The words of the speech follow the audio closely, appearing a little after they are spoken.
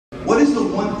what is the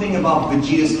one thing about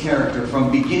Vegeta's character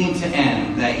from beginning to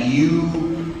end that you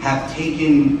have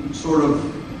taken sort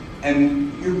of,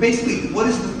 and you're basically, what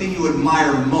is the thing you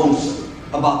admire most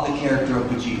about the character of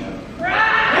Vegeta?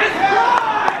 I'm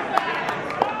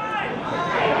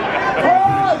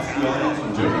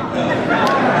joking.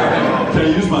 Can I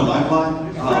use my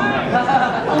lifeline?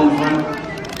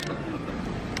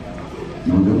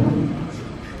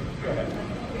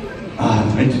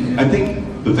 I think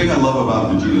the thing I love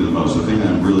about Vegeta the most, the thing that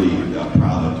I'm really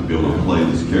proud of to be able to play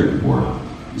this character for,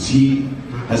 is he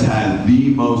has had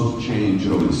the most change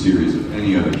over the series of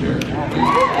any other character.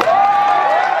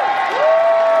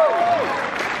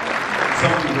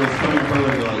 Someone was coming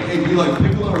further, they're like, hey, do you like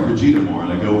Piccolo or Vegeta more?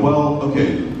 And I go, well,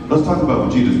 okay, let's talk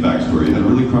about Vegeta's backstory. He had a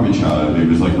really crummy childhood. He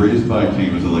was like raised by a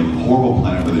king. It was a like horrible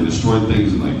planet where they destroyed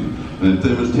things and like, and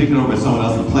it was taken over by someone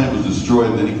else, the planet was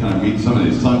destroyed, and then he kind of meets somebody,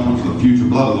 his son comes from the future,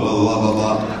 blah, blah, blah, blah, blah,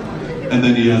 blah. And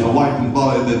then he has a wife and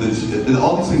blah, and then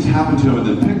all these things happen to him, and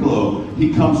then Piccolo,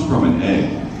 he comes from an egg.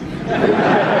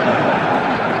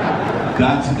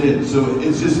 That's it. So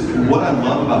it's just, what I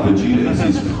love about Vegeta is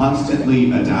he's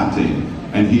constantly adapting,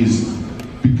 and he's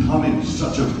becoming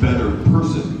such a better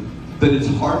person that it's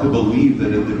hard to believe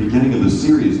that at the beginning of the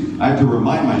series, I have to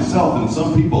remind myself, and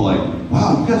some people like,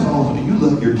 wow, you guys all, you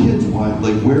let your kids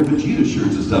like wear Vegeta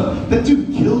shirts and stuff. That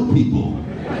dude killed people.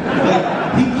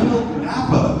 Like, he killed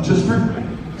Nappa just for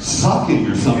sucking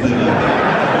or something like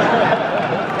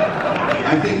that.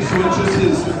 I think, so it's just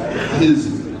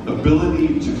his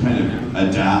ability to kind of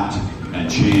adapt and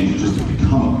change, just to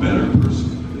become a better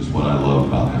person is what I love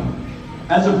about him.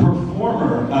 As a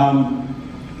performer,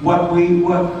 and I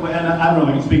don't know if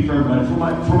I can speak for everybody,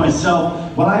 for myself,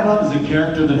 what I love is a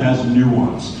character that has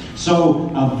nuance.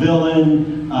 So a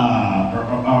villain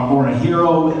or a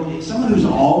hero, someone who's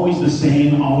always the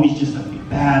same, always just a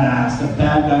badass, a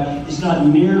bad guy, is not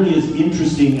nearly as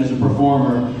interesting as a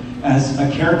performer as a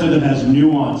character that has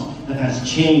nuance, that has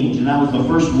change. And that was the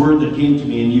first word that came to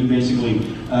me, and you basically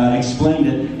explained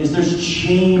it, is there's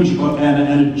change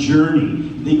and a journey.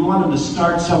 That you want them to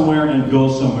start somewhere and go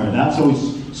somewhere. That's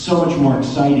always so much more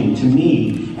exciting to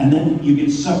me, and then you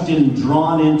get sucked in and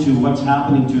drawn into what's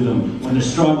happening to them when they're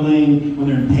struggling, when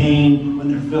they're in pain, when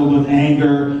they're filled with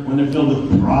anger, when they're filled with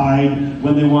pride,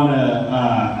 when they want to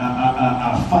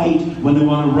fight, when they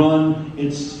want to run.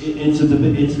 And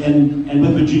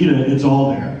with Vegeta, it's all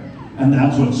there, and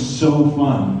that's what's so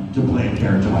fun to play a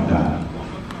character like that.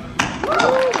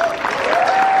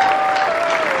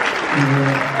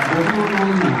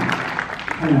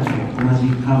 彼らと同じ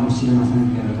かもしれませ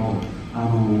んけれど、ど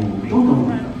んどん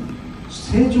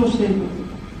成長していく、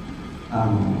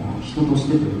人とし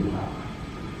てというか、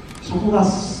そこが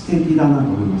素敵だなと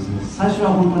思いますね。最初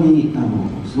は本当に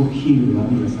すごくヒールが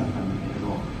見出されたんだけれ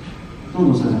ど、どん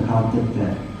どんそれが変わっていっ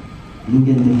て、人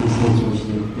間的に成長し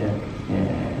ていって、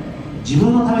自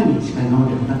分のためにしか今ま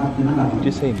で戦ってなかったので、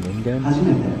初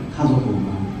めて家族を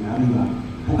守って、あるいは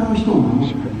他の人を守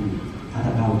るために戦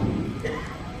うという。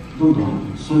 どんどん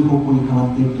そういう方向に変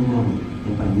わっていくところにや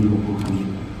っぱり魅力を感じる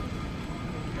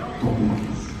と思います。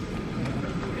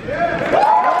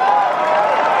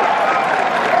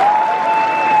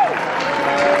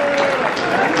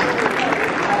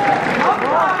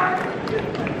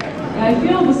I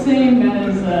feel the same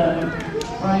as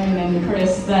Ryan and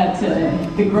Chris, that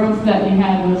the growth that he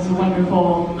had was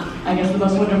wonderful. I guess the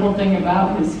most wonderful thing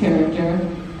about his character,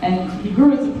 and he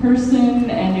grew as a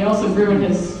person, and he also grew in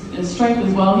his strength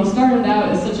as well. He started out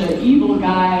as such an evil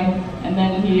guy, and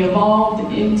then he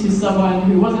evolved into someone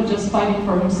who wasn't just fighting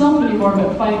for himself anymore,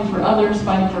 but fighting for others,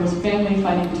 fighting for his family,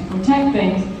 fighting to protect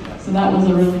things. So that was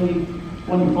a really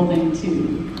wonderful thing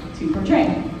to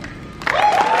portray.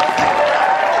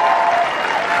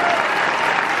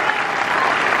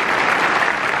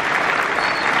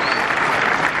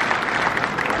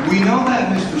 We know that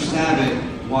Mr. Sabat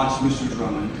watched Mr.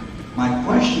 Drummond. My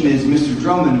question is, Mr.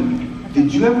 Drummond,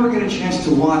 did you ever get a chance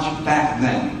to watch back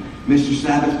then Mr.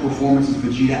 Sabat's performance as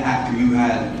Vegeta after you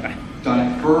had done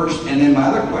it first? And then my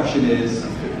other question is,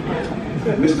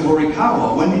 Mr.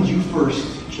 Horikawa, when did you first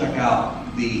check out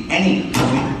any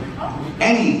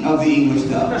of the English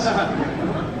dubs?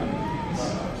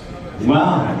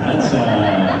 Wow, that's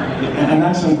an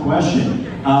excellent question.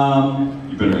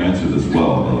 You better answer this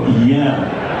well. Yeah.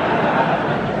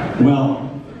 Well,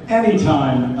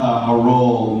 anytime a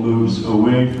role moves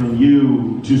away from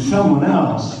you to someone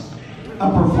else, a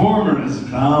performer is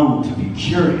bound to be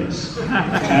curious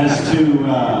as to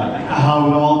how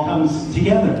it all comes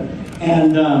together.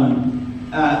 And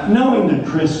knowing that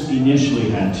Chris initially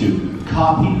had to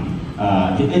copy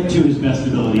to his best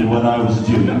ability what I was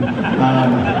doing,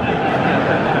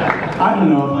 I don't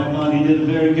know if I thought he did a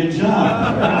very good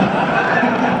job.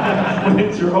 When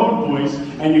it's your own voice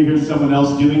and you hear someone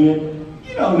else doing it,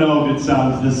 you don't know if it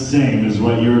sounds the same as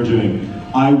what you're doing.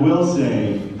 I will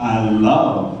say, I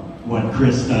love what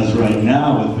Chris does right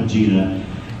now with Vegeta.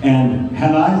 And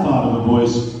had I thought of a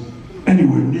voice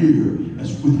anywhere near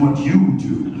as with what you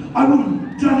do, I would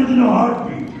have done it in a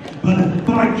heartbeat.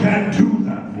 But I can't do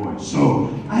that voice, so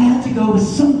I had to go with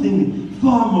something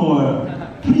far more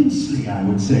princely, I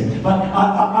would say. But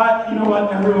you know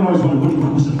what? Everyone always wondered,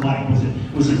 what was it like?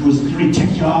 Did he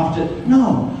check you off?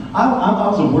 No, I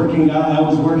was a working guy. I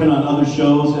was working on other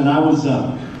shows, and I was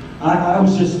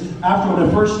just, after when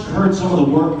I first heard some of the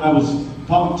work, I was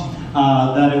pumped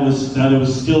that it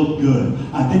was still good.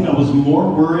 I think I was more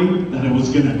worried that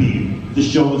the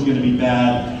show was going to be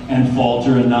bad and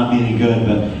falter and not be any good.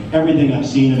 But everything I've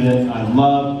seen of it, I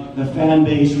loved. The fan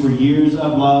base for years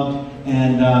I've loved,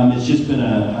 and it's just been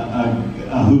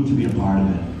a hoot to be a part of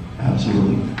it.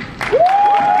 Absolutely.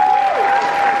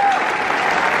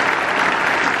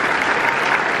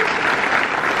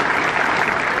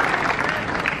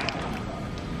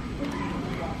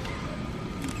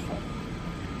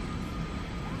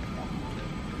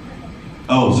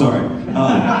 Oh, sorry.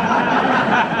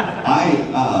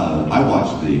 I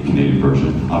watched the Canadian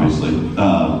version, obviously,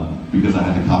 because I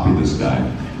had to copy this guy.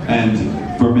 And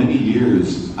for many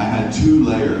years, I had two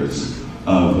layers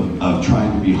of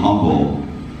trying to be humble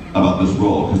about this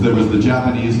role. Because there was the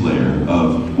Japanese layer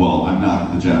of, well, I'm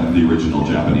not the original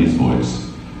Japanese voice.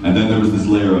 And then there was this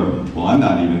layer of, well, I'm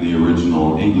not even the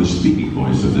original English-speaking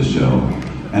voice of this show.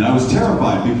 And I was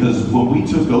terrified because when we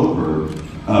took over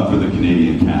for the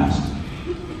Canadian cast,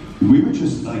 we were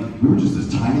just this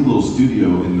tiny little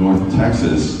studio in North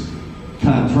Texas,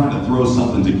 kind of trying to throw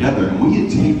something together, and we had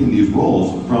taken these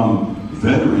roles from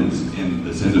veterans in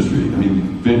this industry. I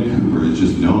mean, Vancouver is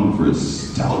just known for its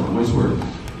stellar voice work.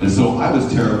 And so I was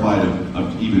terrified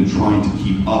of even trying to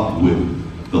keep up with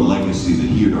the legacy that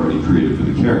he had already created for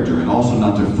the character, and also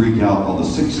not to freak out all the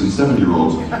 6 and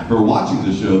 7-year-olds who were watching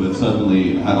the show that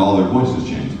suddenly had all their voices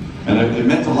changed. And it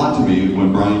meant a lot to me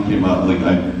when Brian came up. Like,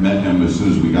 I met him as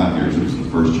soon as we got here, so it was the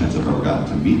first chance I've ever gotten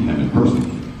to meet him in person.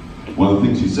 One of the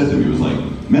things he said to me was like,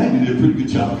 man, you did a pretty good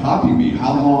job copying me.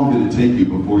 How long did it take you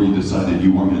before you decided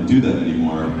you weren't going to do that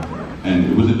anymore?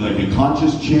 And was it like a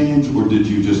conscious change, or did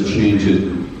you just change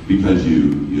it because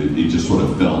you just sort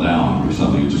of fell down or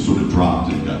something? It just sort of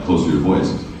dropped and got closer to your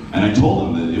voice. And I told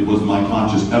him that it was my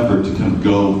conscious effort to kind of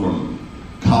go from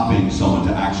copying someone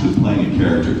to actually playing a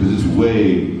character, because it's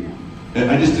way...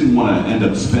 I just didn't want to end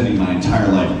up spending my entire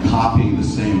life copying the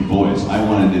same voice. I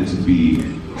wanted it to be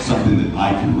something that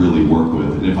I could really work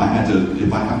with. And if I have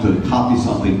to copy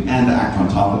something and act on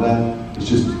top of that, it's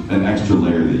just an extra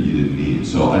layer that you didn't need.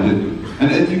 So I did.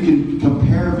 And if you can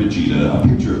compare Vegeta, a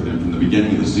picture of him from the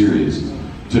beginning of the series,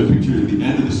 to a picture at the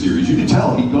end of the series, you can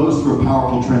tell he goes through a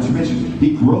powerful transformation.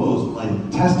 He grows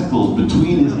like testicles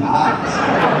between his eyes.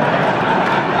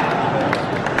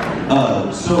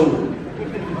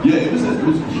 Yeah, it was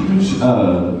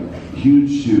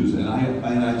huge shoes, and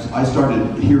I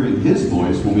started hearing his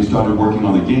voice when we started working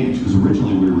on the games, because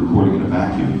originally we were recording in a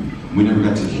vacuum. We never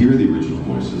got to hear the original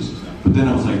voices. But then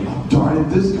I was like, oh darn it,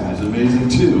 this guy's amazing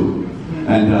too.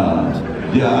 And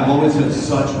yeah, I've always had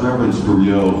such reverence for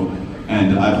Ryo,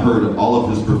 and I've heard all of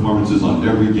his performances on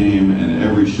every game and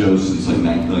every show since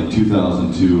like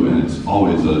 2002, and it's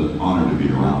always an honor to be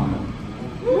around him.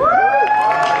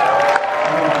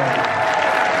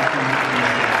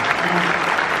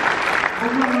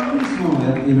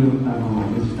 いるベ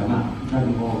ジータがドラゴ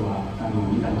ンボールは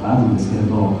見たことあるんですけれ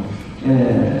ど、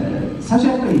最初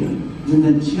はやっぱり全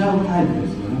然違うタイプで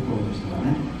すよね、声としては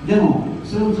ね。でも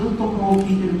それをずっとこう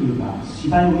聞いてるというか、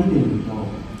芝居を見ていると、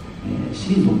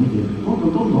シリーズを見ているとど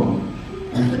んどん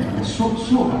昇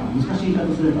華、難しい言い方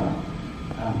すれば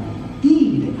い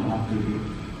い意味で変わっていく。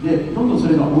でどんどんそ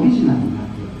れがオリジナルにな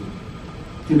っていく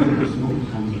っていうことをすごく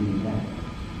感じるので、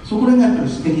そこらがやっぱり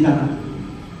素敵だなと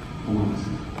思いま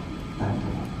す。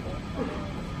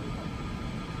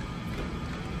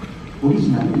オリ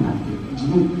ジナルになっている、自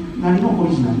分なりのオ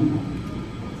リジナルになってい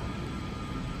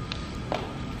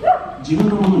る、自分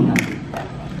のものになっている。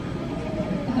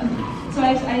So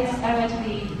I've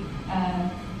actually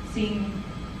seen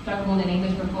Dragon Ball in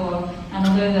English before, and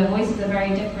although the voices are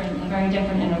very different in a very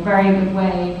good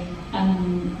way,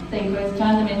 and they both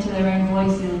turn them into their own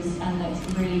voices, and it's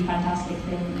a really fantastic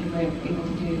thing that we were able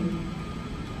to do.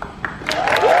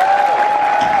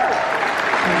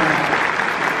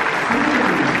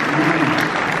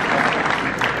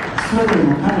 それぞれの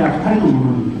彼ら2人のも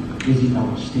のにベジータを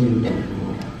しているというこ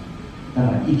とだ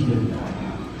から生きてるんだろうなと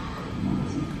思いま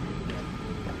すね。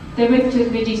They ripped to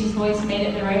Vegeta's voice, made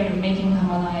it the right of making him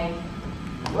alive.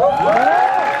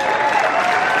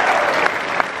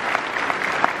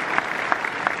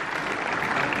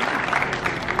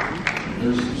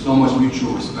 There's so much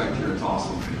mutual respect here, it's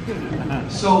awesome.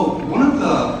 So, one of the,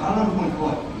 I don't know if you want to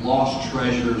call it lost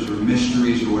treasures or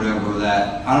mysteries or whatever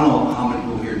that, I don't know how many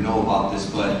people here know about this,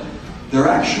 but there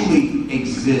actually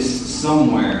exists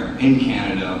somewhere in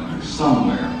Canada,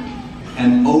 somewhere,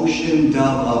 an ocean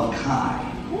dub of Kai.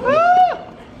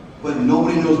 But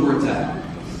nobody knows where it's at.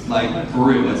 Like, for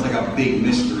real, it's like a big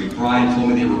mystery. Brian told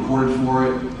me they recorded for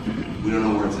it. We don't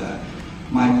know where it's at.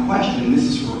 My question, this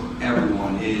is for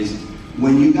everyone, is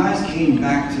when you guys came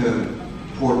back to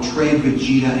portray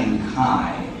Vegeta and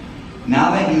Kai,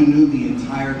 now that you knew the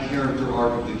entire character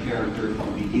arc of the character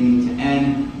from beginning to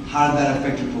end, how did that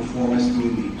affect your performance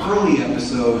doing the early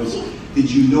episodes?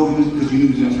 Did you know he was, because you knew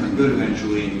he was going to turn good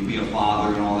eventually and be a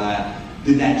father and all that,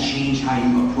 did that change how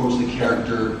you approach the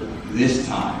character this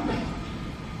time?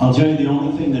 I'll tell you the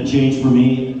only thing that changed for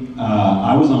me,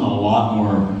 I was on a lot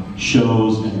more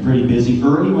shows and pretty busy.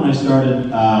 Early when I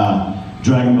started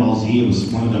Dragon Ball Z, it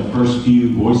was one of the first few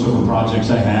voiceover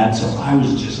projects I had, so I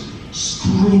was just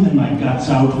screaming my guts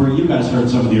out for it. You guys heard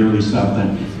some of the early stuff,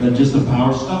 that just the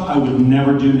power stuff I would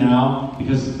never do now,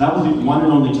 because that was the one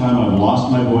and only time I've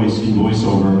lost my voice in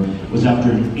voiceover, was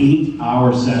after an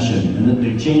 8-hour session. And then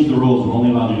they changed the rules, we're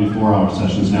only allowed to do 4-hour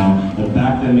sessions now, but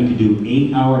back then we could do an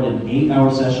 8-hour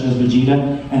session as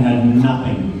Vegeta and had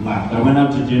nothing left. I went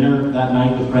out to dinner that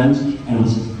night with friends and it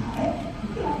was,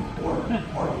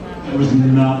 there was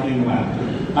nothing left.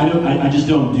 I just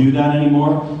don't do that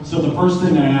anymore. So the first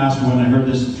thing I asked when I heard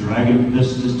this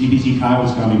DBZ Kai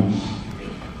was coming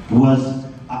was,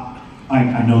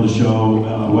 I know the show,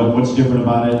 what's different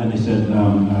about it? And they said,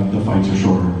 the fights are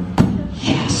shorter.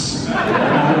 Yes!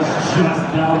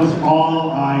 That was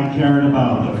all I cared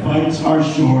about. The fights are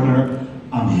shorter,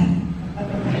 I'm in.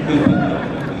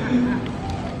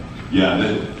 Yeah,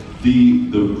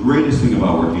 the greatest thing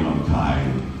about working on Kai,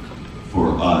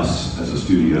 for us as a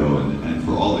studio and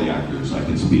for all the actors, I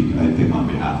can speak, I think, on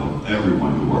behalf of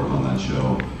everyone who worked on that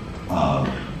show.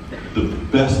 The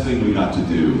best thing we got to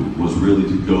do was really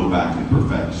to go back and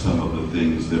perfect some of the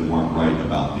things that weren't right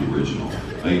about the original.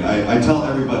 Like, I tell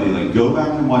everybody, like, go back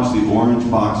and watch the orange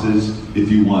boxes if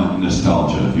you want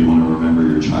nostalgia, if you want to remember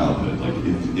your childhood. Like,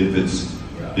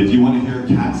 if you want to hear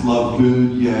cats love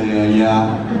food,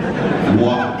 yeah.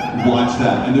 Watch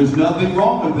that. And there's nothing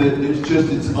wrong with it, it's just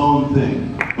its own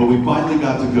thing. But we finally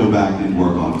got to go back and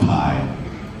work on Kai,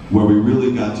 where we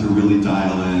really got to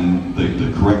dial in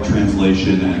the correct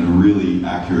translation and really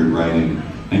accurate writing,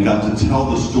 and got to tell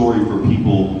the story for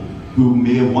people who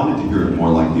may have wanted to hear it more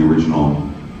like the original.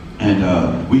 And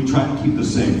we tried to keep the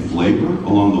same flavor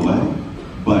along the way,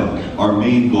 but our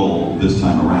main goal this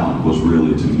time around was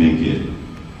really to make it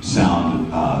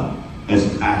sound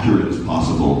as accurate as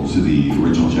possible to the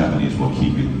original Japanese while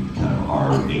keeping kind of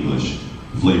our English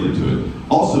flavor to it.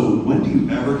 Also, when do you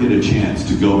ever get a chance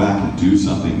to go back and do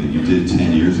something that you did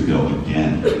 10 years ago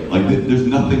again? Like, there's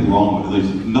nothing wrong with it.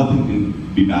 There's nothing can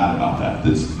be bad about that.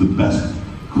 That's the best,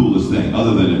 coolest thing,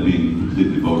 other than it being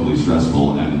completely vocally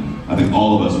stressful. And I think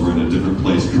all of us were in a different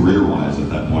place career-wise at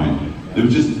that point.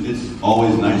 It's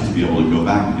always nice to be able to go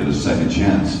back and get a second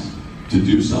chance to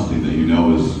do something that you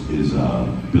know is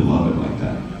beloved like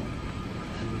that.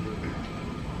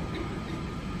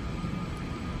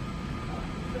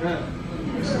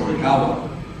 Mr. Horikawa.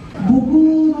 僕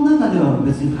の中では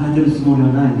別に変えてるつもりは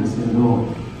ないんですけれど、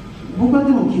僕は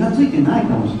でも気がついてない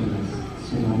かもしれないで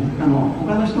す。それはね、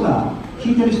他の人が、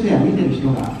聞いてる人や見てる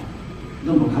人が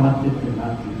どんどん変わっていってる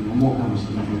なっていうふうに思うかもし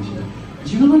れませんし、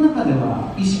自分の中で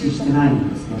は意識してないん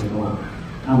ですけれど、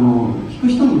聞く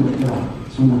人によっては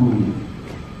そんな風に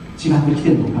違ってきて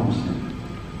るのかもしれない。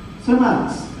それは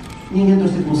人間と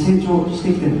してこう成長し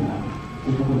てきてるからと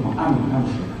いうところもあるのかも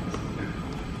しれない。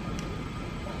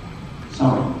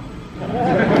Sorry.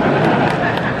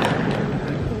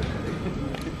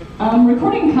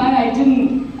 Recording Kai, I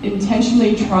didn't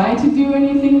intentionally try to do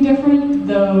anything different,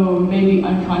 though maybe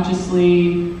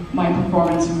unconsciously my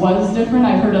performance was different.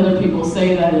 I've heard other people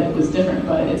say that it was different,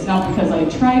 but it's not because I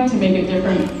tried to make it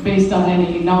different based on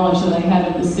any knowledge that I had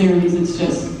of the series. It's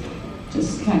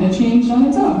just kind of changed on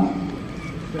its own.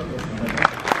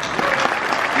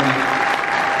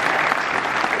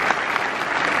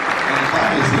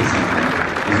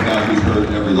 As a guy who's heard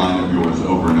every line of yours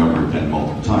over and over again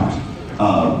multiple times,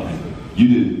 you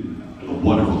did a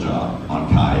wonderful job on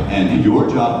Kai, and your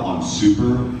job on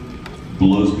Super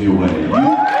blows me away.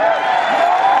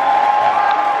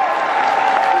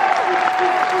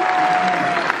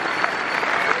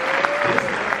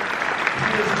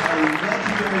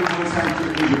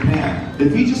 in Japan.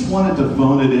 If he just wanted to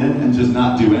phone it in and just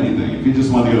not do anything, if he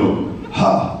just wanted to go,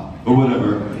 ha, or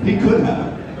whatever, he could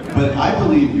have. But I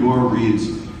believe your reads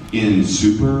in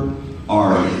Super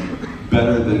are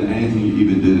better than anything you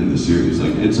even did in the series.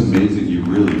 Like, it's amazing you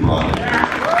really brought it.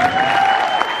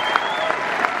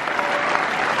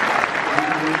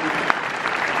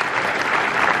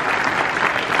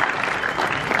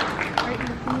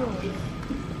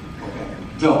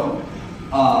 So,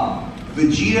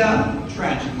 Vegeta,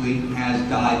 tragically, has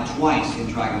died twice in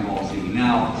Dragon Ball Z.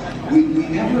 Now, we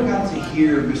never got to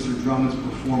hear Mr. Drummond's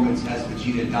performance as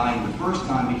Vegeta dying the first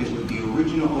time because with the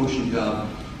original Ocean dub,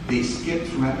 they skipped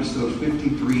from episode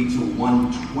 53 to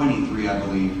 123, I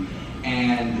believe.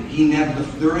 And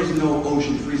there is no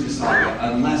Ocean Frieza saga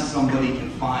unless somebody can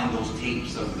find those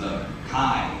tapes of the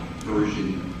Kai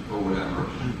version or whatever.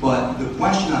 But the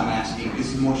question I'm asking,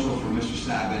 this is more so for Mr.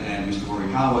 Sabat and Mr.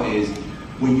 Horikawa, is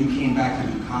when you came back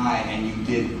to do Kai and you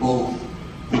did both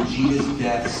Vegeta's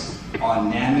deaths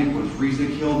on Namek when Frieza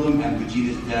killed him and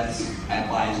Vegeta's deaths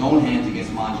by his own hands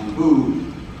against Majin Buu,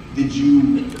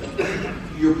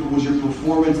 was your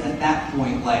performance at that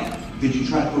point like, did you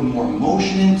try to put more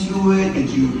emotion into it?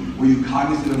 Were you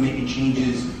cognizant of making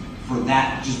changes for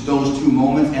that, just those two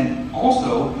moments? And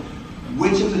also,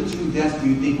 which of the two deaths do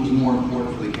you think was more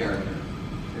important for the character?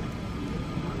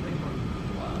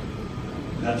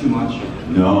 Is that too much?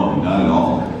 No, not at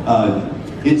all.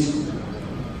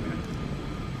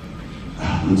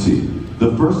 Let's see.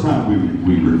 The first time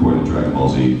we recorded Dragon Ball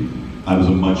Z, I was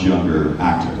a much younger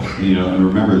actor. You know, and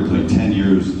remember, like 10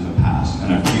 years have passed,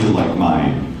 and I feel like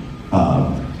my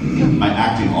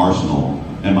acting arsenal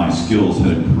and my skills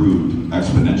had improved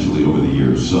exponentially over the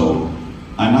years. So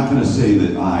I'm not going to say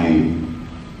that I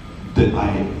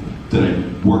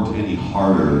worked any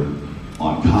harder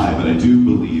on Kai, but I do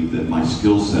believe that my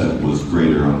skill set was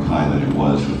greater on Kai than it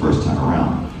was the first time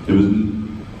around.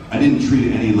 I didn't treat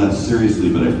it any less seriously,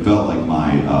 but I felt like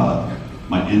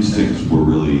my instincts were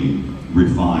really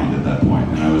refined at that point,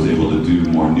 and I was able to do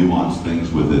more nuanced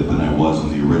things with it than I was in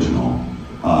the original.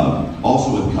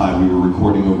 Also with Kai, we were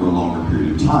recording over a longer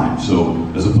period of time, so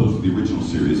as opposed to the original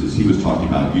series, as he was talking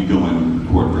about, you'd go in and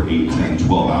record for 8, 10,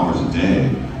 12 hours a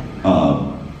day.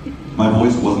 My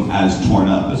voice wasn't as torn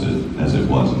up as it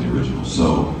was in the original,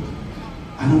 so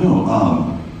I don't know.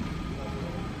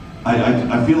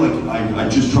 I feel like I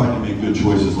just tried to make good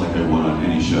choices like I would on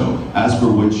any show. As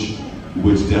for which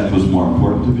death was more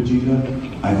important to Vegeta,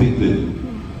 I think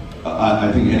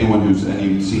anyone who's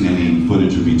seen any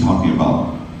footage of me talking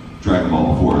about Dragon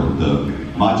Ball before, the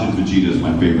Majin Vegeta is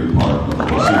my favorite part of the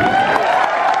whole series.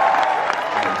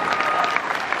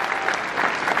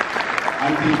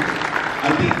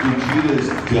 I think Vegeta's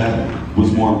death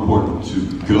was more important to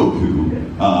Goku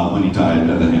when he died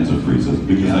at the hands of Frieza,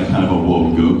 because that kind of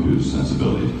awoke Goku's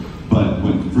sensibilities. But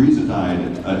when Frieza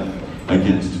died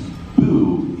against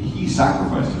Buu, he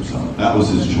sacrificed himself. That was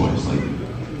his choice. Like,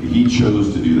 he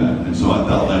chose to do that. And so I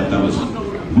felt that was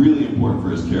really important for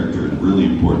his character and really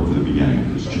important for the beginning of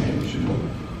his change. You know?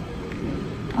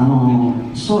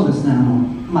 そうですね、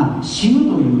死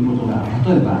ぬということが、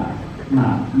例えば、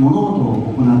物事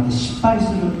を行って失敗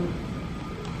する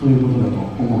ということだと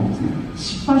思うんですね。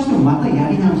失敗してもまたや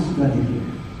り直しができる。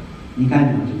2回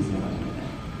目の人生を始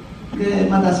めて。で、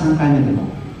また3回目でも、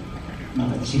ま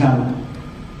た違う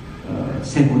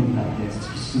成功に向かって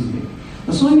突き進んでい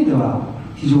く。そういう意味では、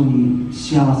非常に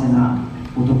幸せな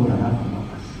男だなと思い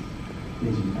ます。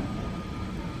レジになって。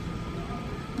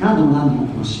何度も何度も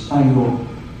この失敗を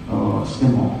して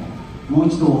も、もう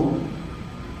一度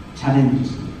チャレンジ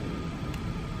する。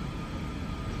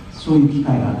そういう機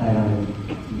会が与えられるので、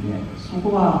そ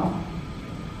こは、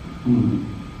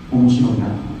面白いな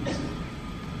と思います。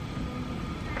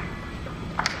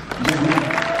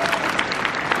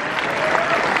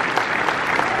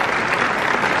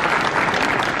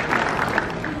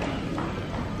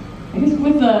I guess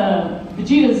with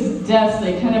Vegeta's deaths,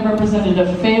 they kind of represented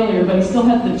a failure, but he still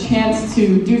had the chance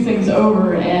to do things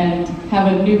over and have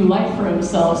a new life for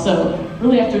himself. So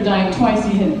really after dying twice,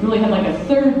 he had like a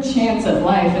third chance at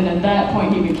life, and at that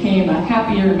point he became a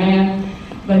happier man,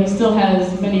 but he still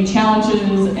has many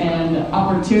challenges and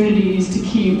opportunities to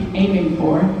keep aiming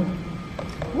for.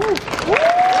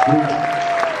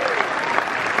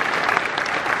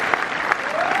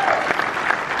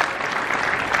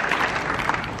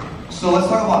 So let's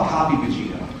talk about copy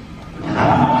Vegeta.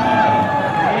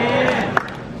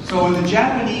 So in the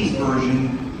Japanese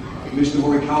version, Mr.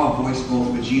 Horikawa voiced both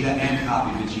Vegeta and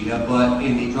copy Vegeta, but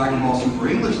in the Dragon Ball Super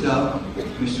English dub,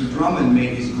 Mr. Drummond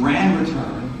made his grand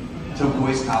return to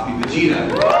voice copy Vegeta.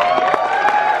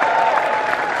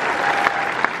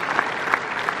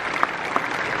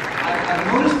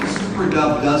 I noticed the Super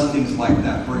Dub does things like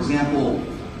that. For example,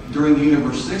 during the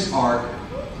Universe 6 arc,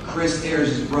 Chris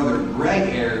Ayers' brother Greg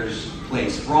Ayers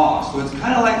plays Frost. So it's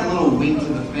kind of like a little wink to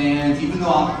the fans. Even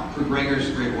though Greg Ayers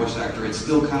is a great voice actor, it's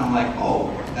still kind of like,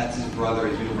 oh, that's his brother,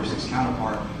 his Universe 6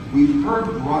 counterpart. We've heard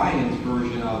Brian's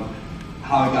version of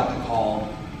how he got the call.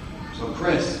 So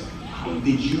Chris,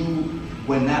 did you,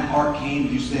 when that arc came,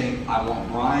 did you say, I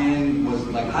want Brian? Was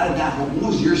like, how did that, what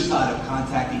was your side of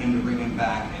contacting him to bring him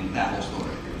back and that whole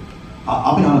story?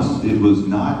 I'll be honest, it was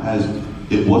not as,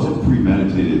 it wasn't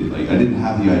premeditated. Like, I didn't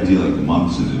have the idea like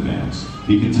months in advance.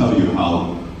 He can tell you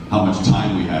how much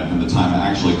time we had from the time I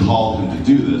actually called him to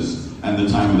do this and the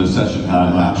time of the session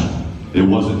had to happen. It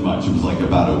wasn't much, it was like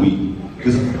about a week.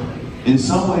 Because in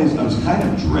some ways, I was kind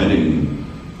of dreading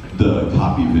the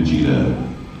copy Vegeta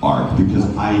arc because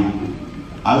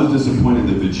I was disappointed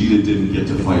that Vegeta didn't get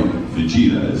to fight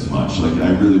Vegeta as much. Like,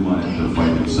 I really wanted him to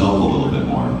fight himself a little bit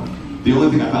more. The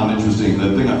only thing I found interesting,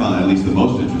 the thing I found at least the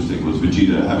most interesting, was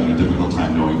Vegeta having a difficult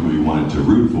time knowing who he wanted to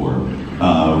root for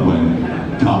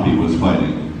when Copy was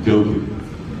fighting Goku.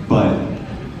 But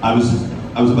I was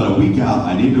about a week out.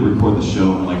 I needed to record the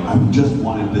show, and like I just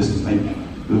wanted this.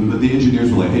 But the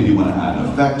engineers were like, "Hey, do you want to add an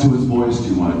effect to his voice? Do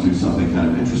you want to do something kind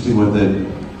of interesting with it?"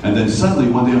 And then suddenly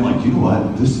one day I'm like, "You know what?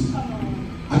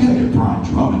 I gotta get Brian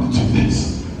Drummond to do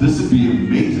this. This would be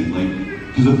amazing." Like.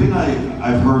 Because the thing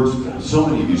I've heard so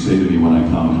many of you say to me when I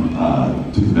come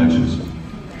to conventions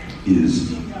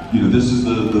is, you know, this is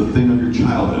the thing of your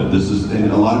childhood. This is, and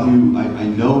a lot of you, I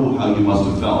know how you must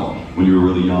have felt when you were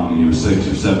really young and you were 6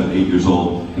 or 7, 8 years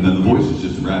old, and then the voices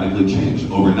just radically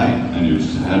changed overnight, and you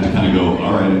just had to kind of go,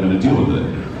 all right, I'm going to deal with it.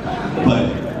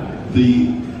 But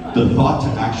the thought to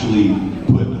actually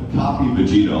put a copy of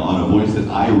Vegeta on a voice that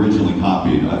I originally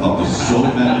copied, I thought was so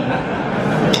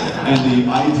meta. And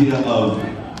the idea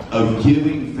of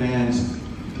giving fans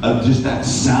just that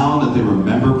sound that they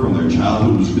remember from their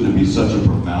childhood was going to be such a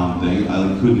profound thing.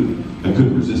 I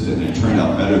couldn't resist it, and it turned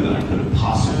out better than I could have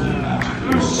possibly imagined.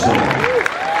 It was so.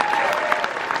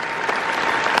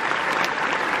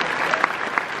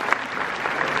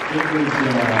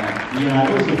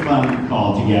 It was a fun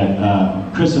call to get.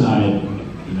 Chris and I had,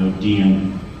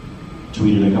 DM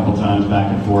tweeted a couple times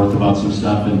back and forth about some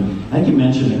stuff, and I think you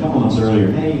mentioned a couple months earlier,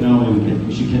 hey,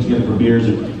 we should get together for beers.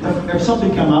 If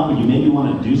something come up and you maybe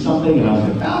want to do something, and I was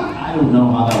like, I don't know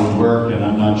how that would work, and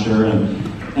I'm not sure.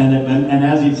 And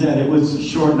as he said, it was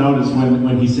short notice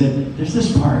when he said, there's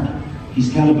this part.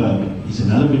 He's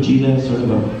another Vegeta, sort of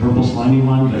a purple slimy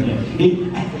one. But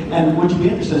and would you be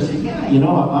interested? I said, yeah, I'm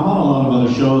on a lot of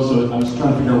other shows, so I was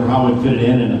trying to figure out how I'd fit it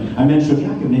in. And I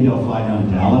mentioned, maybe I'll fly down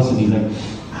to Dallas. And he's like,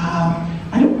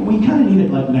 we kind of need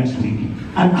it like next week.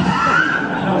 And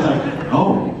I was like,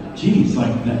 oh, geez.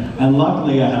 And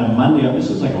luckily I had a Monday, this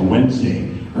was like a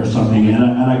Wednesday or something,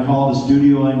 and I called the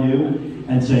studio I knew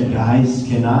and said, guys,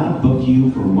 can I book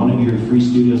you for one of your free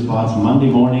studio spots Monday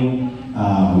morning?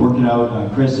 Work it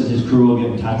out. Chris and his crew will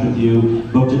get in touch with you.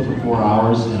 Booked it for 4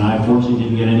 hours, and I fortunately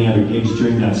didn't get any other gigs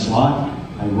during that slot.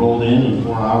 I rolled in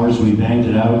 4 hours, we banged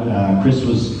it out. Chris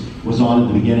was on at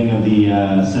the beginning of the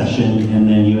session, and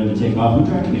then you had to take off. Who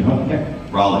directed you? Okay.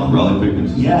 Raleigh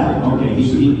Pickens. Yeah, okay,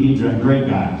 he great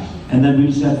guy. And then we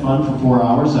just had fun for 4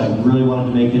 hours. I really wanted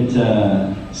to make it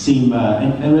seem,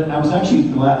 and I was actually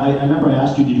glad, I remember I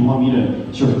asked you, did you want me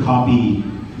to sort of copy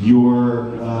your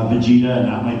Vegeta, and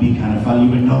that might be kind of funny,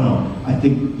 but no. I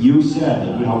think you said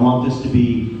that I want this to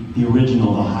be the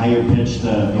original, the higher pitch,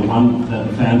 the one that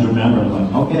the fans remember.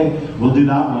 I'm like, okay, we'll do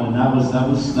that one, and that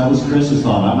was Chris's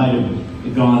thought. I might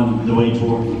have gone the way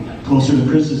closer to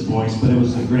Chris's voice, but it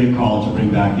was a great call to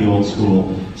bring back the old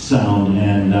school sound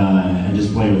and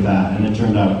just play with that. And it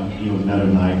turned out better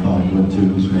than I thought it would too.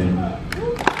 It was great.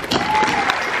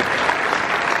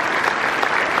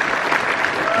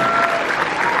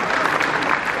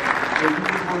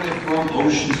 From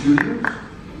Ocean Studios?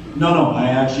 No, I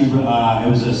actually, it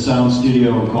was a sound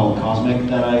studio called Cosmic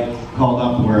that I called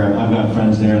up where I've got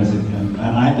friends there, and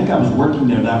I think I was working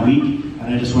there that week,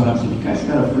 and I just went up and said, you guys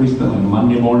got a free spell on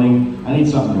Monday morning? I need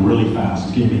something really fast.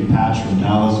 It's gonna be a patch from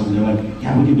Dallas, and they're like,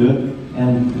 yeah, we can do it,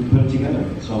 and we put it together.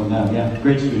 So yeah,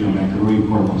 great studio maker, really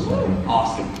portable stuff.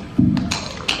 Awesome.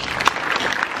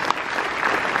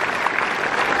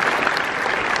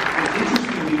 It's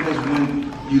interesting because when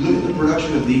you look at the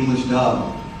production of the English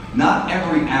dub, not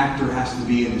every actor has to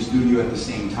be in the studio at the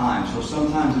same time. So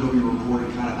sometimes it'll be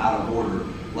recorded kind of out of order.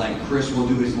 Like Chris will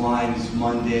do his lines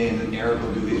Monday and then Eric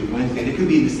will do his Wednesday. They could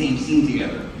be in the same scene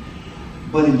together.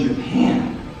 But in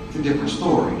Japan, it's a different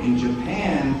story. In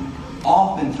Japan,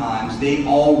 oftentimes they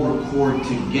all record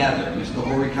together. Mr.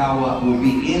 Horikawa will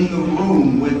be in the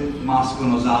room with Masako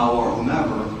Nozawa or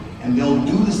whomever, and they'll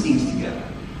do the scenes together.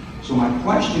 So my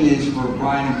question is for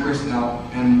Brian and Chris now,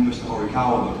 and Mr.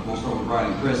 Horikawa, but we'll start with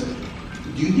Brian and Chris.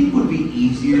 Do you think it would be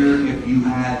easier if you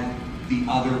had the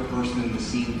other person in the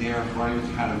scene there in front of you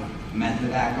to kind of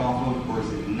method act off of, or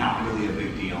is it not really a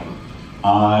big deal?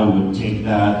 I would take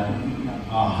that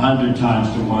 100 times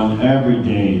to 1 every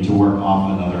day to work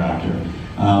off another actor.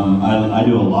 I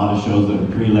do a lot of shows that are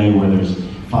prelay where there's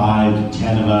 5 to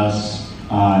 10 of us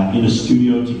in a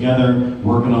studio together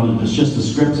working on it. It's just the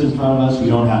scripts in front of us. We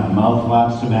don't have mouth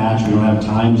flaps to match. We don't have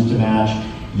times to match.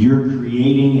 You're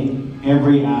creating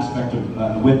every aspect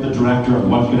of, with the director of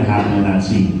what's going to happen in that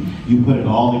scene. You put it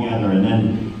all together, and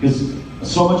then, because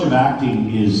so much of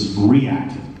acting is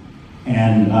reacting.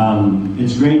 And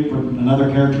it's great for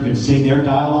another character can say their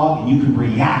dialogue and you can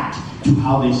react to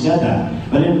how they said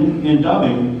that. But in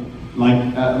dubbing,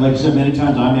 like I said many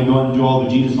times, I may go in and do all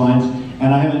Vegeta's lines,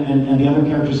 and I haven't, and the other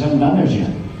characters haven't done theirs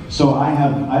yet. So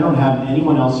I don't have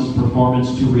anyone else's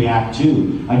performance to react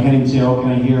to. I can't even say, oh,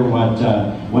 can I hear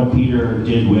what Peter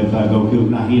did with Goku?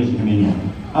 No, he hasn't come in yet.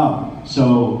 Oh,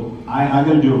 so I'm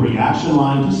going to do a reaction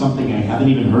line to something I haven't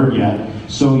even heard yet.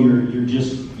 So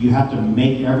you have to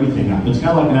make everything up. It's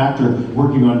kind of like an actor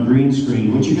working on green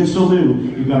screen, which you can still do.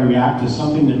 You've got to react to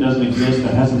something that doesn't exist,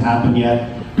 that hasn't happened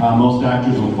yet. Most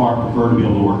actors will far prefer to be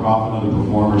able to work off another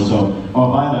performer. So if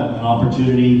I had an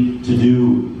opportunity to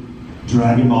do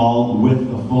Dragon Ball with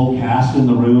the full cast in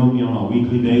the room, on a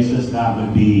weekly basis, that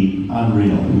would be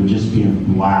unreal. It would just be a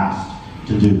blast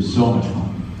to do. So much fun.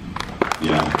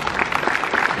 Yeah.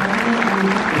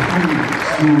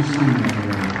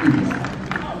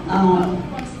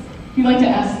 You'd like to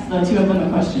ask the two of them a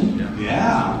question?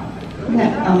 Yeah.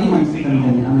 ね、今言ってたみた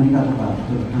いにアメリカとか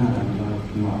例えばカナダの場合っ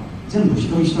ていうのは全部一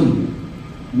人一人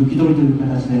抜き取りという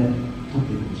形で撮っ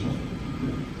ていくでしょ。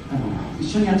一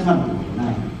緒に集まるということ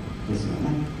ないですよね。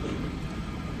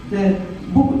で、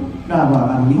僕ら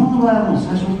は日本の場合はもう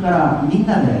最初からみん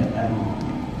なで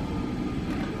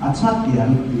集まってやる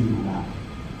っていうのが、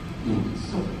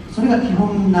それが基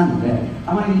本なので、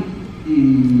あまり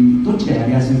どっちがや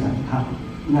りやすいかって考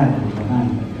えたことはない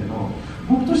んだけれど、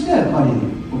僕としてはやっぱり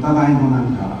お互いのな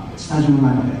んかスタジオの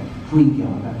中で雰囲気が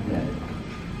分かって、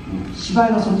芝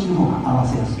居はそっちの方が合わ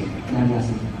せやすい、やりや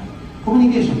すいから、コミュ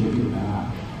ニケーションできるから、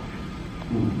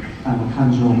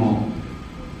感情も、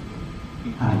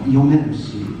読める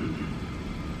し、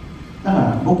だか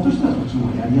ら僕としてはそっちの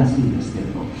方がやりやすいんですけれ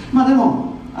ど、まあで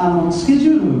もスケジ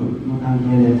ュールの関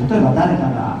係で例えば誰か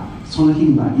がその日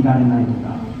にはいられないと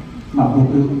か、まあ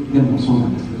僕でもそうな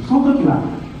んですけど、その時は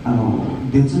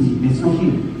別の日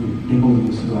にレコーディン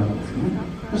グするわけですよね。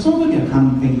その時は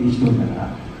完璧に一人だから。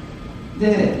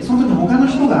で、その時他の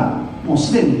人がもう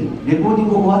すでにレコーディン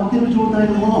グ終わってる状態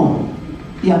のものを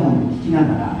イヤホンで聞きなが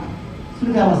ら、そ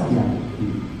れで合わせてやるっ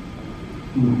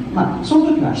ていう。まあその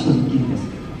時は一人きりです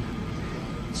けど、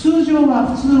普通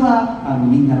は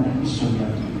みんなで一緒にや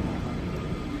るとい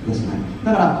うですね。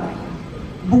だから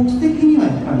僕的にはや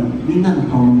っぱりみんなの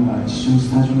顔を見ながら一緒に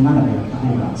スタジオの中でやった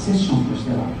方がセッションとし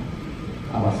ては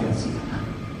合わせやすいか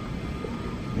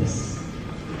なです。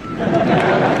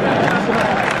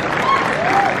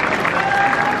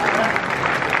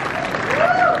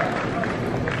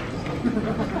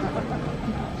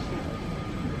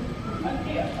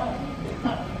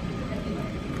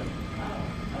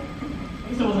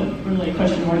This wasn't really a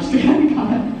question, more just a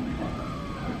comment.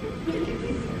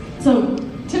 So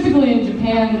typically in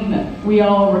Japan, we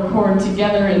all record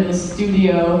together in the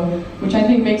studio, which I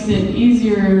think makes it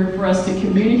easier for us to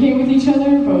communicate with each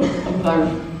other. Both of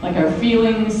our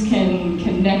feelings can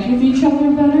connect with each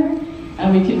other better,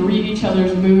 and we can read each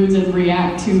other's moods and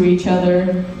react to each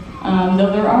other.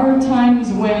 Though there are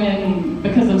times when,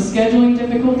 because of scheduling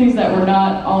difficulties, that we're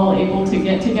not all able to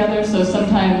get together. So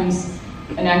sometimes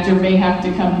an actor may have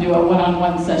to come do a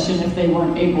one-on-one session if they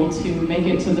weren't able to make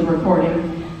it to the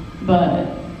recording.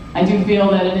 But I do feel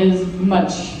that it is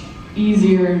much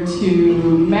easier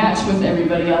to match with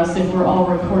everybody else if we're all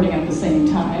recording at the same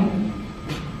time.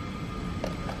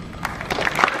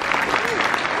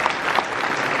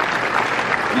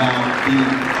 Now,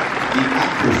 the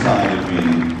actor side of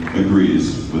me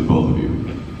agrees with both of you.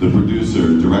 The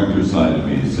producer, director side of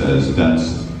me says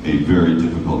that's a very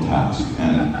difficult task,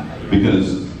 and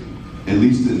because at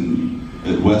least in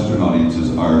Western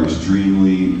audiences are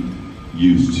extremely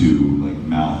used to like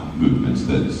mouth movements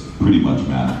that pretty much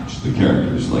match the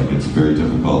characters. Like it's very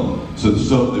difficult. So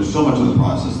there's so much of the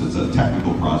process that's a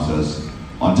technical process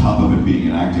on top of it being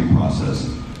an acting process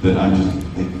that I'm just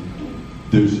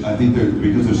I think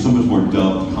because there's so much more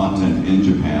dubbed content in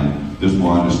Japan, there's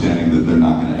more understanding that they're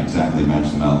not going to exactly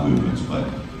match the mouth movements. But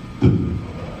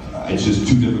it's just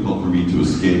too difficult for me to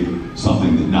escape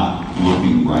something that not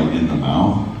looking right in the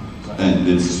mouth. And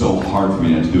it's so hard for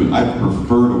me not to do it. I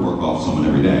prefer to work off someone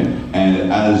every day.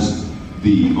 And as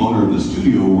the owner of the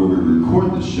studio where we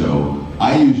record this show,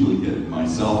 I usually get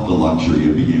myself the luxury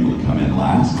of being able to come in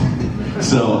last.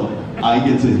 So I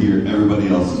get to hear everybody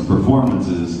else's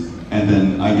performances, and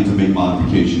then I get to make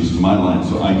modifications to my line.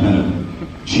 So I kind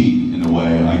of cheat in a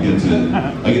way. I get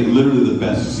literally the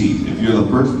best seat. If you're the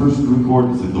first person to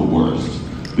record, it's like the worst,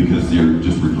 because you're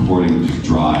just recording just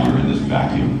dry, you're in this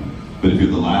vacuum. But if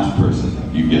you're the last person,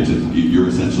 you're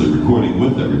essentially recording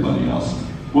with everybody else.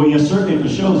 Well, yeah, certainly if the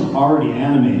show's already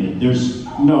animated, there's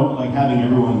no, like having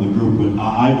everyone in the group,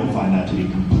 I would find that to be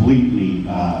completely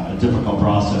a difficult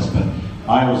process, but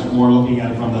I was more looking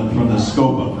at it from the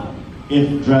scope of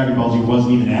if Dragon Ball Z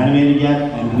wasn't even animated yet,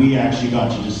 and we actually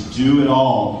got to just do it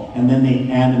all, and then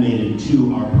they animated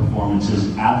to our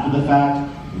performances after the fact.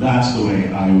 That's the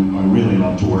way I really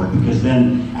love to work, because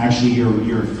then actually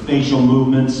your facial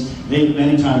movements,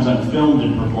 many times I've filmed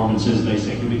in performances, they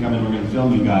say, can we come in, we're going to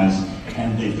film you guys,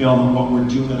 and they film what we're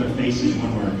doing with our faces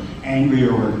when we're angry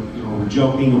or we're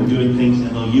joking or we're doing things, and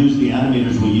the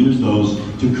animators will use those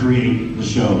to create the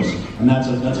shows. And that's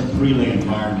a prelay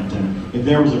environment, and if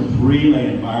there was a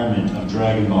prelay environment of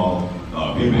Dragon Ball,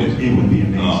 it would be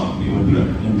amazing. It would be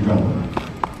incredible.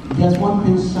 There's one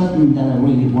thing certain that I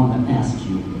really want to ask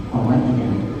you. All right,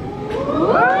 again.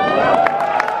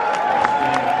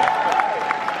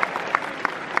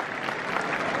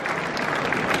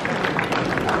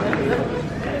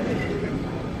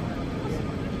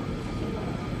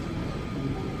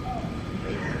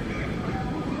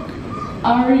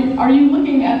 Are you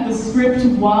looking at the script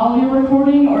while you're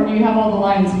recording, or do you have all the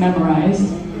lines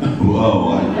memorized?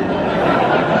 Whoa, I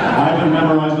haven't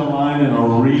memorized a line in a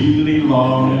really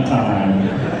long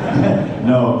time.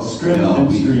 No, script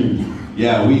and screen.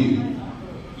 Yeah,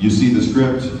 you see the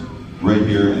script right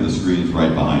here and the screen's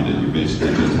right behind it. You're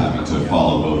basically just having to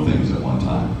follow both things at one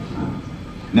time.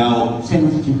 Now,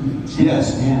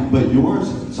 yes, but yours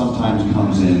sometimes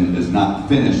comes in as not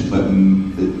finished, but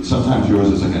sometimes yours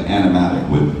is like an animatic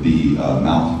with the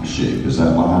mouth shape. Is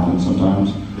that what happens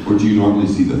sometimes? Or do you normally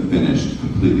see the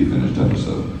completely finished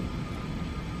episode?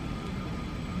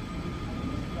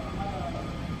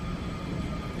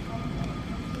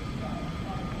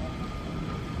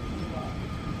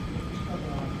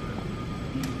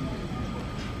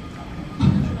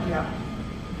 Yeah.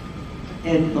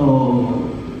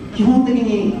 基本的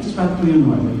にスパという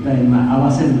のは絶対合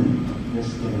わせるんで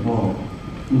すけれど、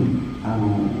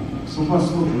そこは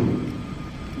すごく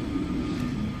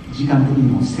時間的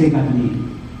にも正確に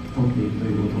取っていくと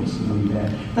いうことをするんで、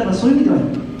だからそういう意味ではな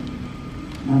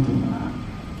んていうのかな、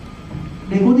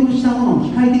レコーディングしたものを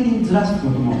機械的にずらすこ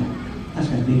とも確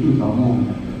かにできるとは思うん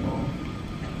だけ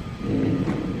れど、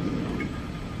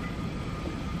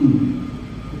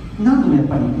何度もやっ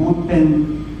ぱりもう一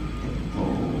遍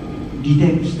リ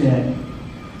テイクして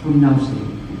撮り直していくっ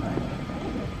ていう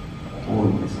のが多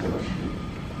いですけど、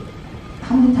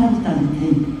How many times does it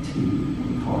take to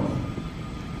record?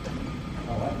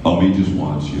 Oh, me just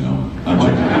once, you know. I'm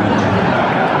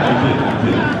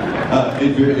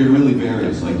kidding. It really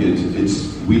varies. Like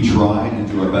we try and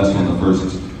do our best on the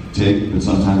first take, but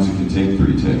sometimes it can take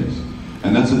 3 takes.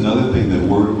 And that's another thing that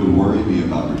would worry me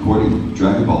about recording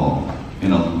Dragon Ball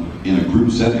in a group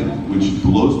setting, which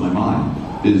blows my mind.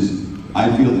 Is I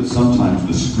feel that sometimes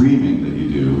the screaming that you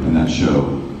do in that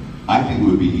show, I think it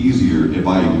would be easier if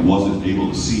I wasn't able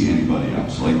to see anybody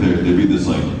else. Like there'd be this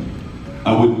like,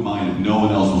 I wouldn't mind if no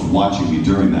one else was watching me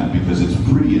during that, because it's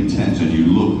pretty intense and you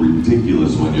look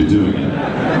ridiculous when you're doing it.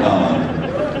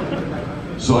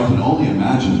 So I can only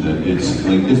imagine that it's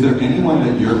like, is there anyone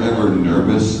that you're ever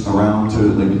nervous around to,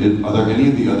 like, are there any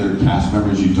of the other cast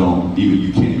members you can't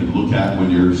even look at when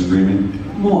you're screaming?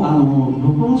 もう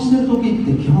録音してる時っ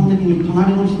て基本的に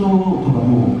隣の人とか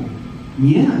もう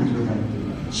見えない状態っていう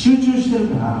か、集中してる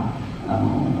から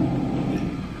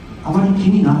あまり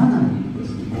気にならないで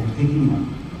すね、僕的には。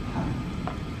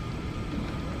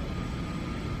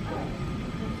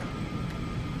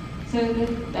So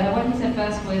what he said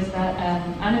first was that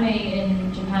anime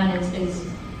in Japan is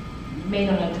made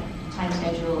on a time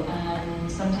schedule, and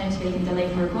sometimes they can delay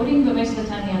for recording, but most of the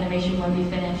time the animation won't be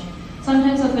finished.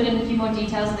 Sometimes I'll put in a few more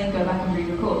details and then go back and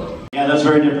re-record. Yeah, that's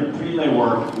very different. Prelay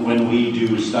work, when we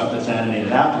do stuff that's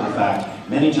animated after the fact,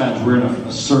 many times we're in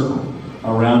a circle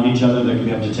around each other. There could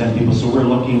be up to 10 people, so we're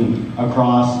looking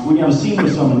across. When you have a scene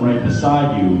with someone right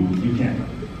beside you, you can't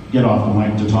get off the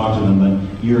mic to talk to them,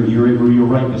 but you're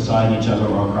right beside each other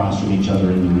or across from each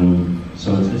other in the room.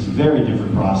 So it's a very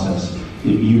different process,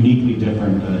 uniquely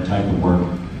different type of work.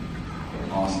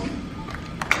 Awesome.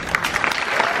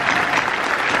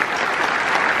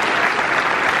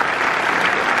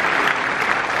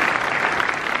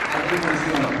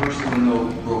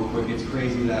 quick. It's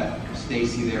crazy that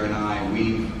Stacy there and I,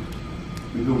 we've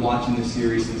been watching this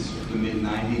series since the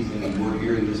mid-90s, and we're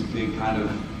here in this big kind of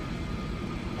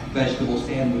vegetable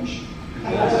sandwich. She's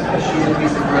a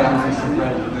piece of bread, I'm a piece of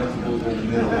bread, and the vegetables are in the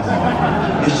middle.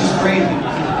 It's just crazy.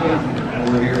 It's crazy.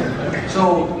 And we're here.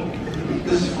 So,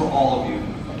 this is for all of you.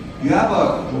 You have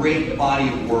a great body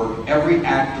of work. Every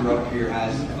actor up here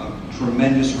has a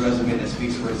tremendous resume that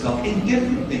speaks for itself in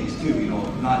different things too, you know,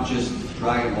 not just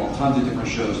Dragon Ball, tons of different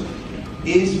shows.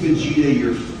 Is Vegeta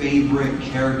your favorite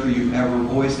character you've ever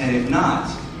voiced? And if not,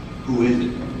 who is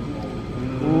it?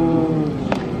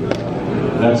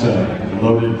 That's a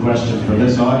loaded question for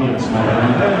this audience, my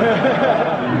friend.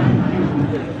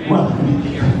 Well,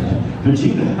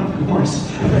 Vegeta, of course.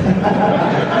 Yeah,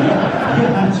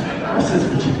 of course it's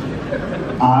Vegeta.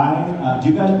 Do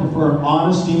you guys prefer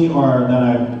honesty or that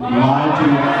I lied to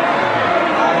you?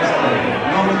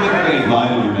 Lie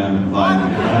to you, man. Lie to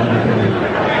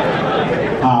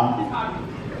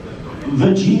you.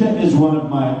 Vegeta is one of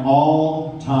my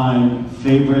all-time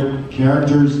favorite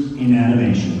characters in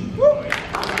animation.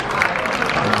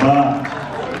 But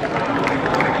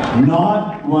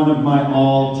not one of my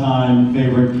all-time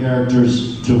favorite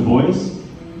characters to voice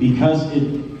because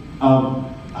of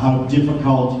how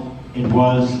difficult it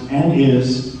was and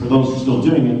is, for those who are still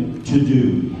doing it, to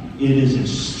do. It is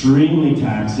extremely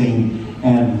taxing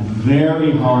and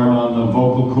very hard on the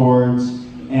vocal cords,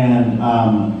 and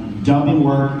dubbing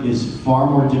work is far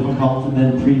more difficult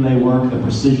than prelay work, the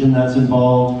precision that's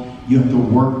involved. You have to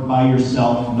work by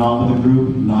yourself, not with a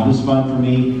group, not as fun for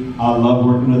me. I love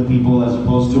working with people as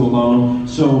opposed to alone.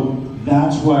 So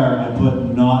that's where I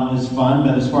put not as fun,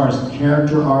 but as far as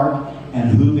character arc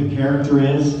and who the character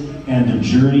is and the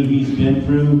journey he's been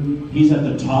through, he's at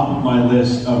the top of my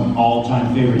list of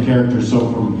all-time favorite characters.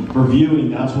 So for viewing,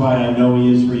 that's why I know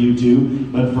he is for you too.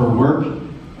 But for work,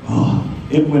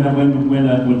 when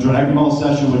a Dragon Ball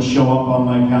session would show up on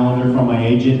my calendar from my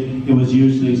agent, it was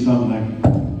usually something like,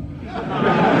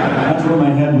 that's what my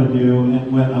head would do.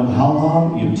 And when, how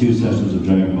long? You have 2 sessions of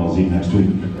Dragon Ball Z next week.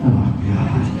 Oh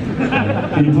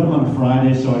God. Can you put them on a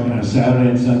Friday so I can have Saturday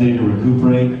and Sunday to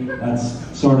recuperate? That's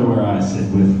sort of where I sit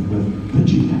with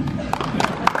Vegeta.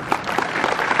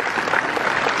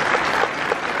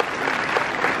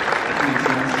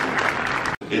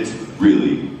 It's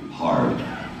really hard.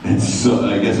 It's so,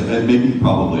 I guess, maybe you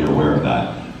probably are aware of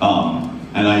that.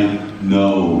 And I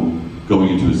know going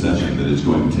into a session that it's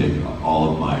going to take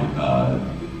all of my,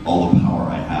 all the power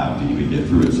I have to even get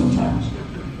through it sometimes.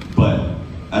 But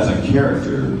as a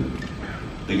character,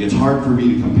 like, it's hard for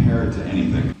me to compare it to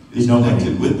anything. It's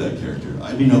connected with that character.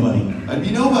 I'd be nobody. I'd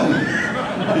be nobody.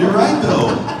 You're right,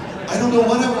 though. I don't know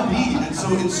what I would be. And so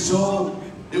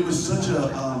it was such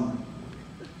a,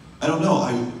 I don't know,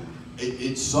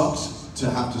 it sucks to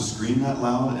have to scream that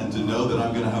loud and to know that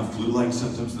I'm going to have flu-like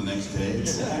symptoms the next day.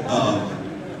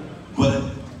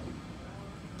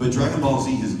 But Dragon Ball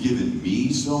Z has given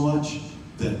me so much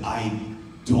that I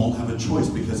don't have a choice,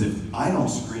 because if I don't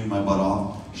scream my butt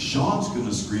off, Sean's going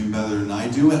to scream better than I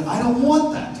do, and I don't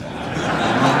want that to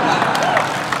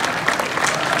happen.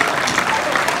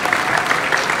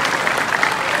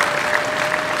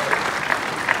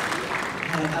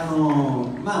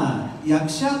 まあ役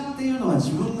者っていうのは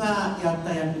自分がやっ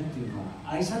た役っていうのは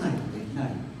愛さないとできない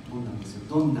もんなんですよ、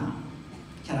どんな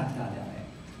キャラクターであ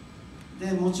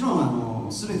れ。でもちろん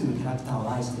全てのキャラクター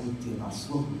を愛してるっていうのはす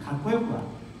ごくかっこよくは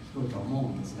聞こえると思う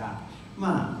んですが、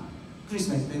まあクリス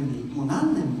が言ったようにもう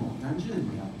何年も何十年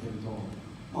もやってると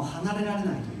もう離れられ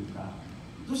ないというか、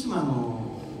どうして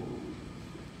も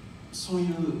そういう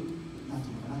なんて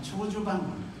いうのかな、長寿番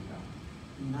組っていうか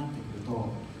になってくる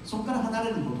と、そこから離れ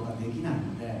ることができない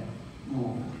ので、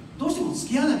もうどうしても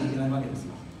付き合わなきゃいけないわけです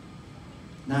よ。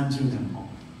何十年も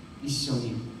一緒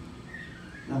に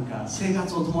なんか生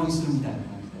活を共にするみたいな感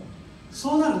じで、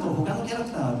そうなると他のキャラ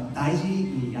クターは大事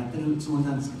にやってるつもり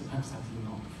なんですけど、各作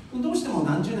品のどうしても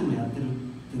何十年もやってるっ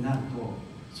てなると、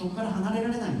そこから離れら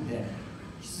れないんで、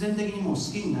必然的にもう好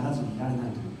きにならずにいられないと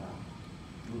いうか、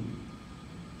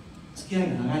付き合い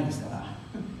が長いですから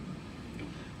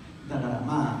だから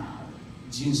まあ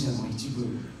人生の一部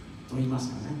と言います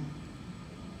かね、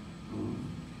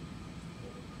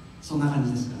そんな感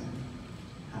じですかね。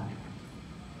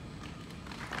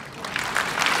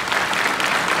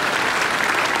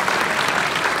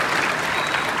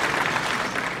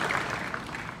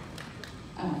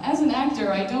As an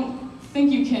actor, I don't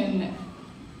think you can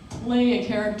play a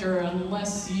character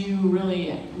unless you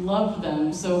really love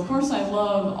them. So of course I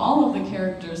love all of the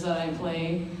characters that I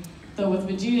play. Though with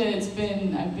Vegeta,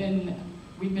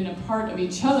 we've been a part of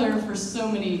each other for so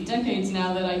many decades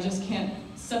now that I just can't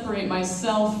separate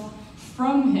myself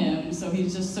from him, so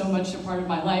he's just so much a part of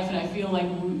my life, and I feel like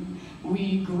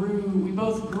we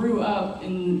both grew up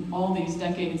in all these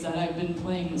decades that I've been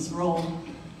playing this role.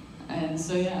 And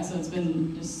so yeah, so it's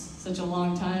been just such a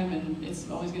long time, and it's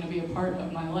always going to be a part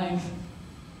of my life.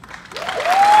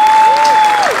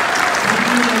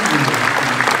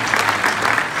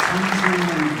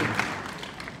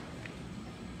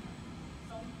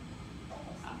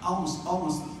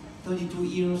 Almost 32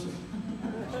 years.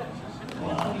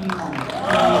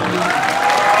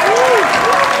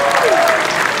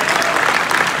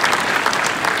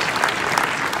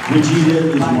 Vegeta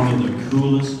is one of the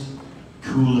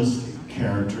coolest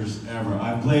characters ever.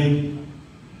 I played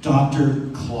Dr.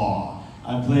 Claw.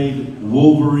 I played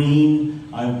Wolverine.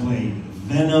 I played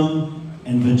Venom.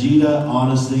 And Vegeta,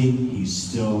 honestly, he's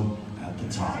still at the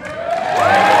top.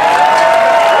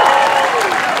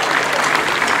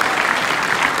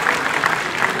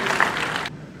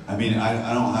 I mean,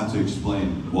 I don't have to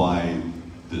explain why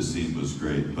this scene was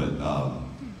great, but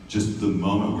just the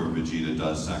moment where Vegeta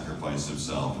does sacrifice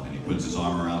himself and he puts his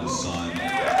arm around his son.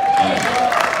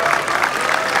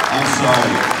 I'm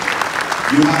sorry,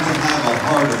 you have to have a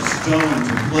heart of stone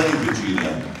to play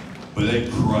Vegeta, but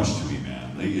it crushed me,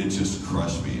 man. It just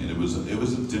crushed me, and it was a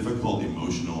difficult,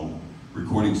 emotional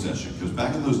recording session, because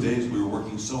back in those days we were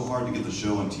working so hard to get the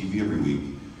show on TV every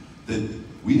week that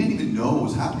we didn't even know what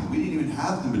was happening. We didn't even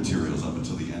have the materials up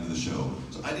until the end of the show.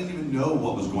 So I didn't even know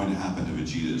what was going to happen to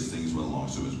Vegeta as things went along.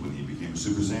 So it was when he became a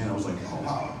Super Saiyan, I was like, oh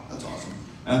wow, that's awesome.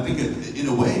 And I think in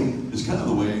a way, it's kind of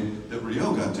the way that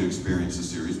Ryo got to experience the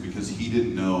series, because he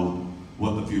didn't know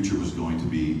what the future was going to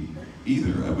be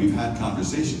either. We've had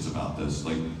conversations about this.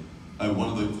 Like, one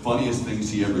of the funniest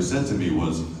things he ever said to me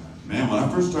was, man, when I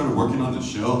first started working on the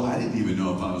show, I didn't even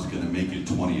know if I was going to make it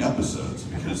 20 episodes,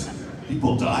 because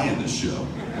people die in this show.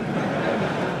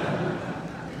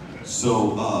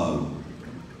 So,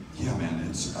 yeah, man,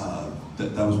 it's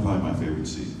that was probably my favorite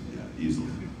scene. Yeah, easily.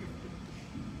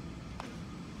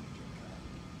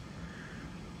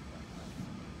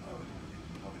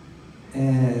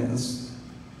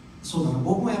そうだな、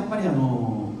僕もやっぱり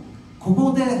こ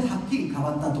こではっきり変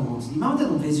わったと思うんです。今まで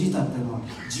のベジータっていうのは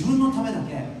自分のためだ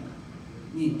け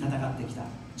に戦ってきた、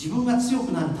自分が強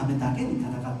くなるためだけに戦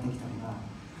ってきたのが、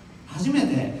初め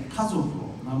て家族を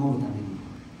守るために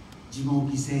自分を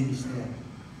犠牲にして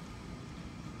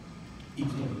いく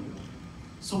という、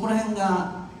そこら辺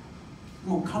が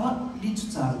もう変わりつ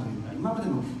つあるというか、今まで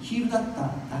のヒールだった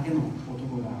だけの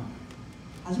男が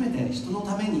初めて人の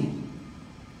ために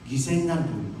犠牲になると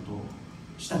いうことを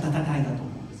した戦いだと思う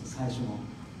んです。最初の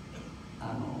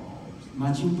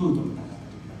魔人ブーと戦った時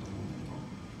だと思うんだけ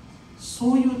ど、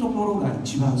そういうところが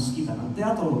一番好きかな。で、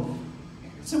あと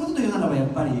そういうことというならば、やっ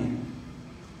ぱり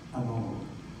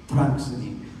トランクス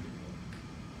に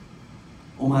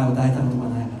お前を抱いたことが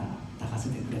ないから抱かせ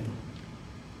てくれ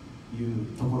とい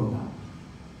うところが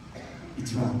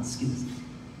一番好きです。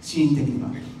シーン的には。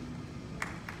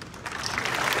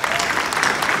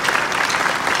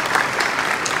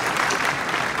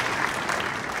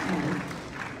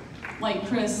Like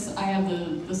Chris, I have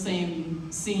the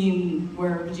same scene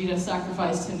where Vegeta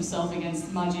sacrificed himself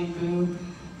against Majin Buu.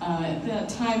 At that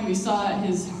time, we saw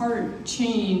his heart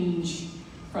change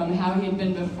from how he had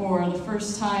been before. The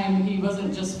first time, he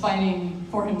wasn't just fighting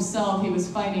for himself, he was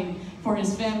fighting for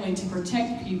his family to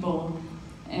protect people.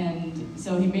 And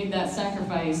so he made that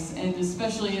sacrifice, and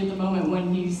especially at the moment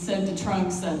when he said to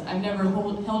Trunks that, I've never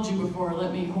held you before,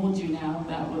 let me hold you now,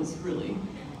 that was really,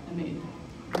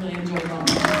 really enjoyed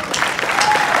that.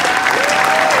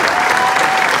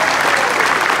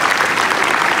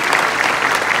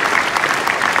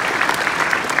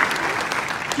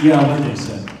 Yeah, what they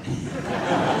said.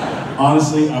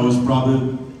 Honestly, I was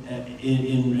probably,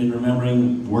 in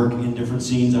remembering work in different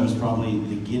scenes, I was probably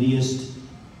the giddiest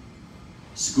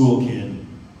school kid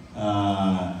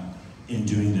in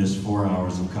doing this 4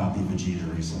 hours of copy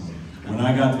Vegeta recently. When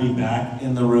I got to be back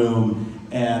in the room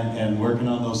and working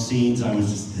on those scenes, I was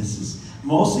just, this is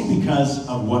mostly because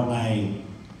of what I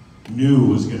knew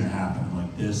was going to happen.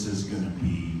 Like, this is going to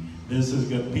be,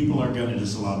 people are going to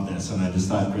just love this, and I just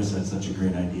thought Chris had such a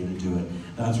great idea to do it.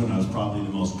 That's when I was probably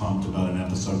the most pumped about an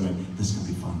episode, going, this could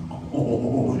be fun.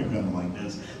 Oh, they're going to like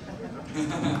this.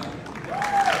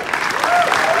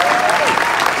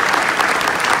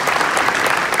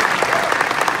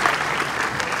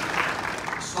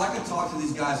 So I could talk to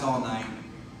these guys all night,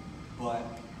 but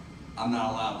I'm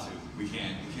not allowed to. We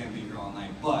can't be here all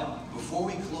night. But before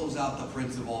we close out the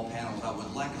Prince of All panels, I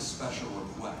would like a special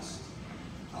request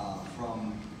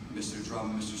from Mr.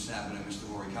 Drummond, Mr. Sabat, and Mr.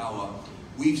 Horikawa.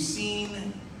 We've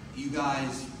seen you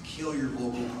guys kill your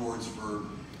vocal cords for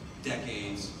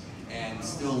decades, and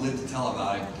still live to tell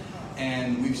about it.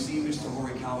 And we've seen Mr.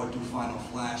 Horikawa do Final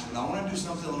Flash, but I want to do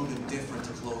something a little bit different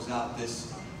to close out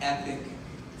this epic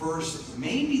first,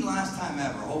 maybe last time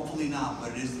ever, hopefully not,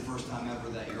 but it is the first time ever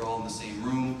that you're all in the same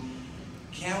room.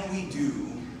 Can we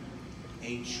do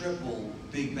a triple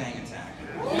Big Bang attack?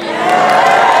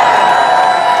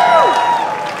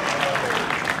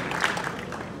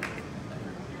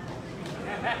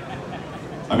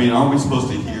 I mean, aren't we supposed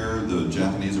to hear the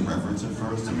Japanese reference at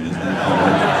first? I mean, isn't that how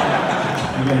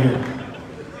it works?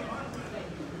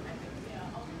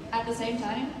 At the same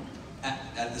time?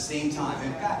 At the same time.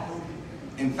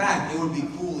 In fact, it would be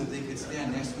cool if they could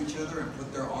stand next to each other and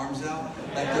put their arms out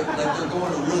like they're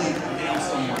going to really dance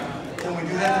somewhere. Can we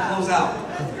do that to close out?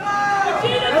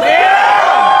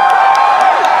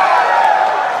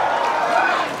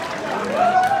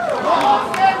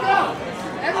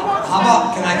 How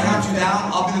about, can I count you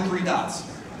down? I'll be the 3 dots.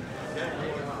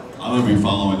 I'm gonna be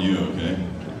following you, okay?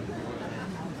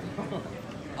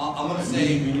 I'm gonna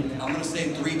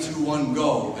say 3, 2, 1,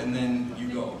 go, and then you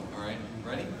go. All right,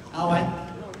 ready? All right.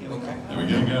 Okay. There we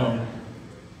go.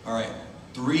 All right,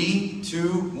 3,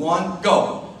 2, 1,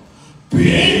 go.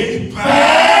 Big Bang.